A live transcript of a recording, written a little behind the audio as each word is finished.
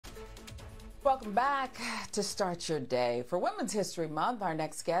Welcome back to Start Your Day. For Women's History Month, our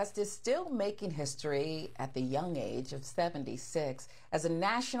next guest is still making history at the young age of 76 as a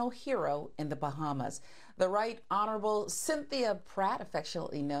national hero in the Bahamas. The Right Honorable Cynthia Pratt,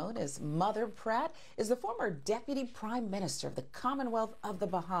 affectionately known as Mother Pratt, is the former Deputy Prime Minister of the Commonwealth of the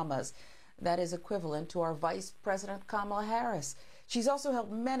Bahamas. That is equivalent to our Vice President Kamala Harris. She's also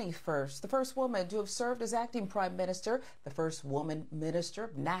held many firsts. The first woman to have served as acting prime minister, the first woman minister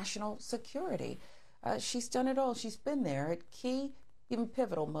of national security. She's done it all. She's been there at key, even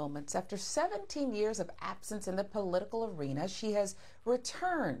pivotal moments. After 17 years of absence in the political arena, she has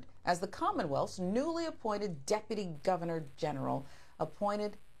returned as the Commonwealth's newly appointed Deputy Governor General,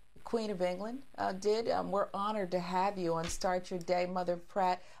 appointed Queen of England did. We're honored to have you on Start Your Day, Mother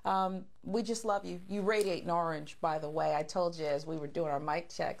Pratt. We just love you. You radiate in orange, by the way. I told you as we were doing our mic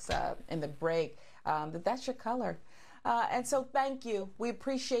checks in the break that's your color. And so thank you. We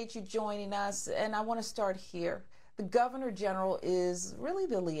appreciate you joining us. And I want to start here. The Governor General is really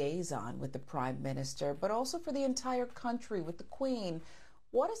the liaison with the Prime Minister, but also for the entire country with the Queen.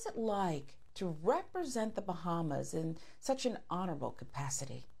 What is it like to represent the Bahamas in such an honorable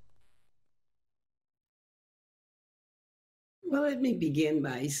capacity? Well, let me begin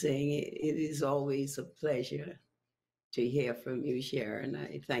by saying it is always a pleasure to hear from you, Sharon.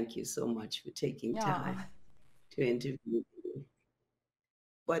 I thank you so much for taking Yeah. time to interview me.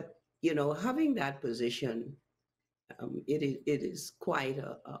 But, having that position, it is quite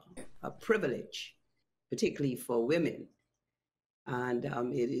a privilege, particularly for women. And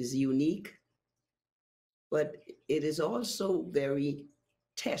it is unique, but it is also very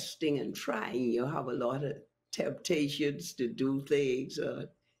testing and trying. You have a lot of temptations to do things or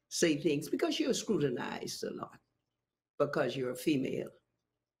say things because you're scrutinized a lot because you're a female.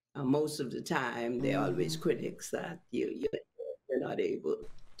 Most of the time, there are always Hmm. critics that you're not able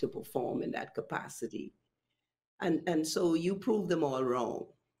to perform in that capacity, and so you prove them all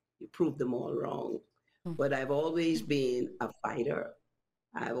wrong. You prove them all wrong. But I've always been a fighter.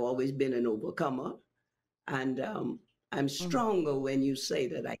 I've always been an overcomer, and I'm stronger when you say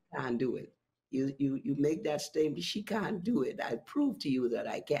that I can't do it. You make that statement. She can't do it. I prove to you that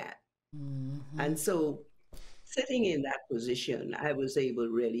I can. Hmm. And so, sitting in that position, I was able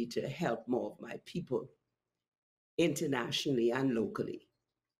really to help more of my people internationally and locally.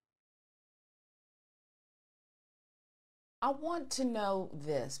 I want to know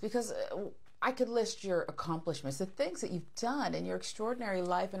this because I could list your accomplishments, the things that you've done in your extraordinary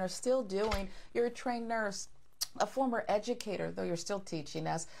life and are still doing. You're a trained nurse, a former educator, though you're still teaching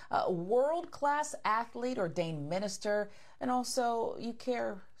us, a world-class athlete, ordained minister, and also you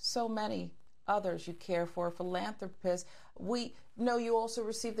care so many others you care for, a philanthropist. We know you also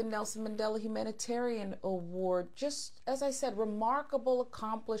received the Nelson Mandela Humanitarian Award. Just as I said, remarkable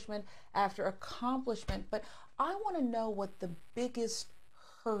accomplishment after accomplishment. But I want to know what the biggest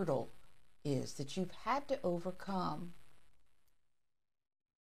hurdle is that you've had to overcome.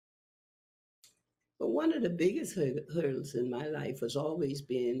 But one of the biggest hurdles in my life has always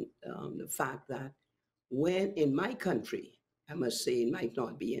been the fact that when in my country, I must say it might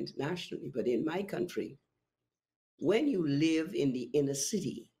not be internationally, but in my country, when you live in the inner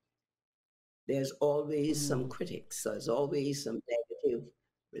city, there's always some Mm, critics. There's always some negative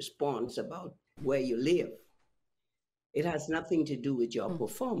response about where you live. It has nothing to do with your mm,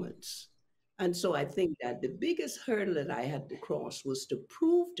 performance. And so I think that the biggest hurdle that I had to cross was to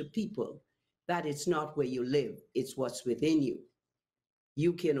prove to people that it's not where you live, it's what's within you.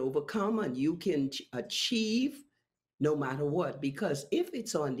 You can overcome and you can achieve no matter what, because if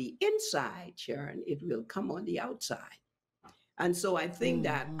it's on the inside, Sharon, it will come on the outside. And so I think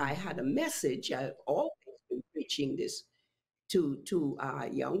that I had a message. I've always been preaching this to our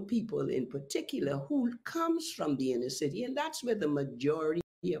young people in particular who comes from the inner city, and that's where the majority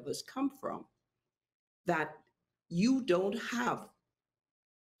of us come from, that you don't have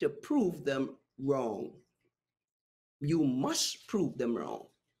to prove them wrong. You must prove them wrong.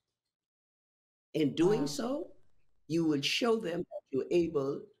 In doing wow. so, you will show them that you're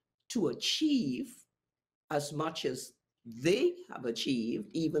able to achieve as much as they have achieved,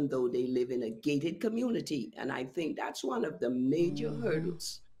 even though they live in a gated community. And I think that's one of the major Hmm.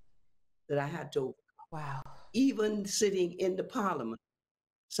 hurdles that I had to, Wow. even sitting in the parliament.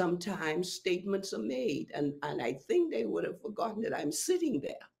 Sometimes statements are made, and I think they would have forgotten that I'm sitting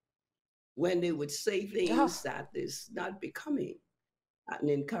there when they would say things Oh, that is not becoming and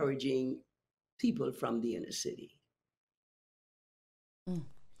encouraging people from the inner city. mm.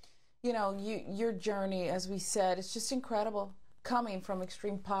 You know, your journey, as we said, it's just incredible. coming from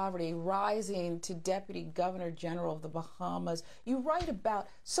extreme poverty, rising to Deputy Governor General of the Bahamas. You write about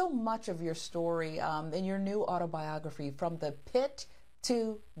so much of your story in your new autobiography, From the Pit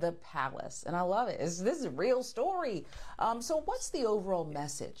to the Palace. And I love it. This is a real story. So what's the overall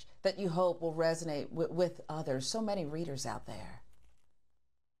message that you hope will resonate with others, so many readers out there?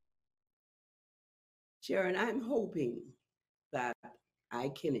 Sharon, I'm hoping that I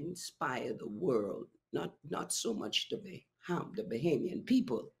can inspire the world, not so much the Bahamian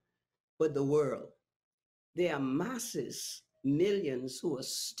people, but the world. There are masses, millions who are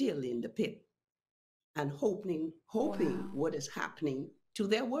still in the pit and hoping Wow. what is happening to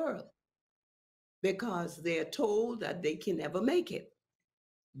their world because they're told that they can never make it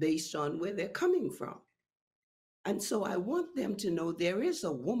based on where they're coming from. And so I want them to know there is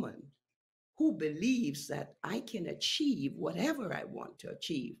a woman who believes that I can achieve whatever I want to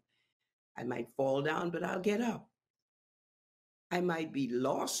achieve. I might fall down, but I'll get up. I might be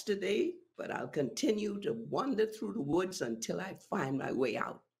lost today, but I'll continue to wander through the woods until I find my way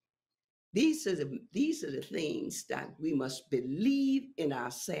out. These are the things that we must believe in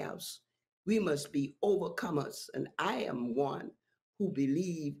ourselves. We must be overcomers. And I am one who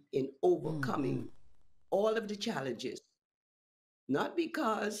believe in Mm-hmm. overcoming all of the challenges, not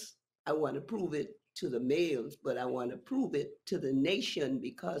because I want to prove it to the males, but I want to prove it to the nation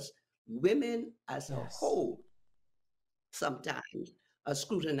because women as a Yes. whole sometimes are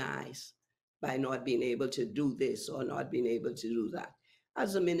scrutinized by not being able to do this or not being able to do that.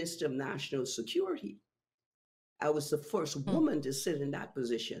 As a Minister of National Security, I was the first Mm. woman to sit in that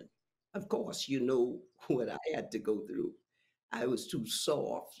position. Of course, you know what I had to go through. I was too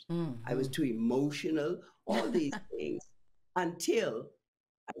soft, I was Mm-hmm. too emotional, all these things until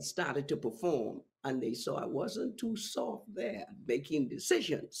I started to perform and they saw I wasn't too soft there making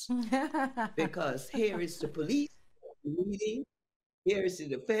decisions because here is the police leading, here is the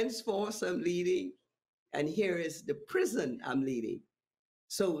defense force I'm leading, and here is the prison I'm leading.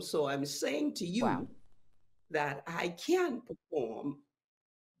 So I'm saying to Wow. you that I can perform.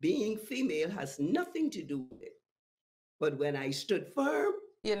 Being female has nothing to do with it. But when I stood firm,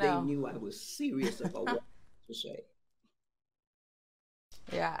 You they know, knew I was serious about what to say.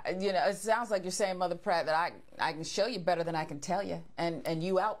 yeah, it sounds like you're saying, Mother Pratt, that I can show you better than I can tell you, and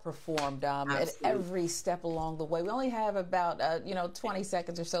you outperformed at Absolutely. every step along the way. We only have about 20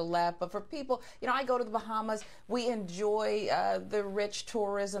 seconds or so left, but for people, I go to the Bahamas. We enjoy the rich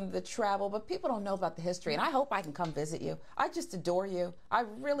tourism, the travel, but people don't know about the history, and I hope I can come visit you. I just adore you. I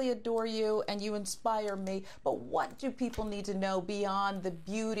really adore you, and you inspire me. But what do people need to know beyond the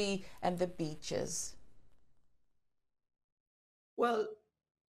beauty and the beaches? Well,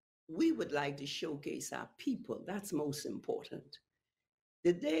 we would like to showcase our people. That's most important.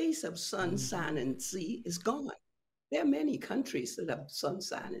 The days of sun, sand, Hmm. and sea is gone. There are many countries that have sun,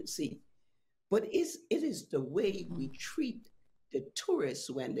 sand, and sea, but it is the way we treat the tourists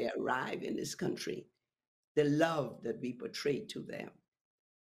when they arrive in this country, the love that we portray to them,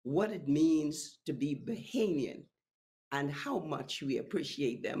 what it means to be Bahamian, and how much we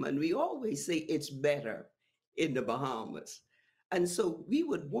appreciate them. And we always say it's better in the Bahamas. And so we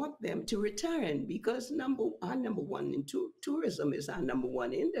would want them to return because our number one in tourism is our number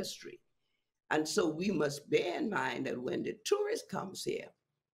one industry. And so we must bear in mind that when the tourist comes here,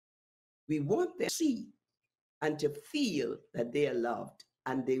 we want them to see and to feel that they are loved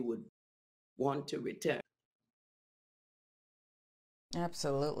and they would want to return.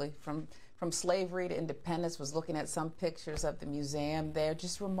 Absolutely. From slavery to independence, was looking at some pictures of the museum there.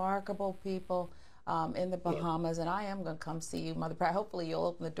 Just remarkable people in the Yeah, Bahamas. And I am going to come see you, Mother Pratt. Hopefully, you'll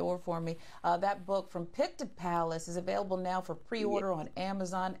open the door for me. That book, From Pit to Palace, is available now for pre yeah. order on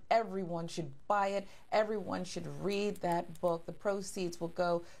Amazon. Everyone should buy it. Everyone should read that book. The proceeds will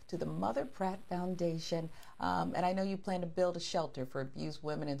go to the Mother Pratt Foundation. And I know you plan to build a shelter for abused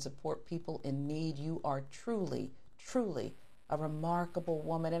women and support people in need. You are truly, truly a remarkable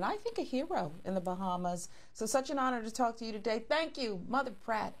woman, and I think a hero in the Bahamas. So, such an honor to talk to you today. Thank you, Mother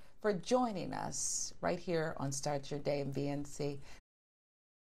Pratt, for joining us right here on Start Your Day in VNC.